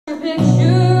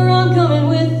picture, I'm coming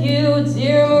with you.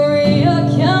 Dear Maria,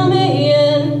 count me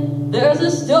in. There's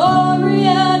a story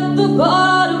at the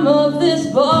bottom of this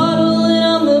bottle, and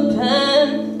I'm the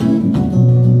pen.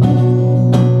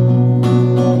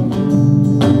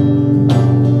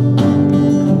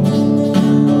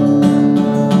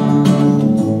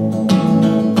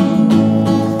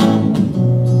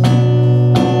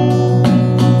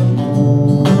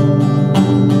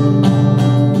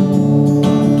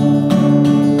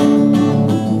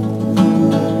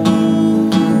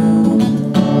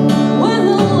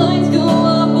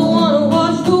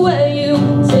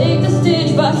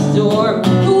 Storm.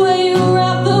 The way you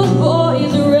wrap those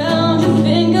boys around your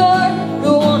finger.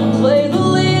 Go on and play the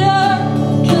leader,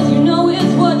 'cause you know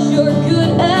it's what you're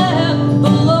good at. The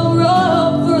low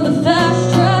rope for the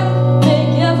fast track.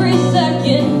 Make every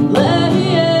second last,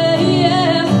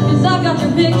 'cause I got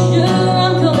your picture,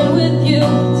 I'm coming with you.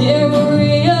 Dear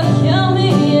Maria, count me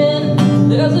in.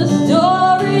 There's a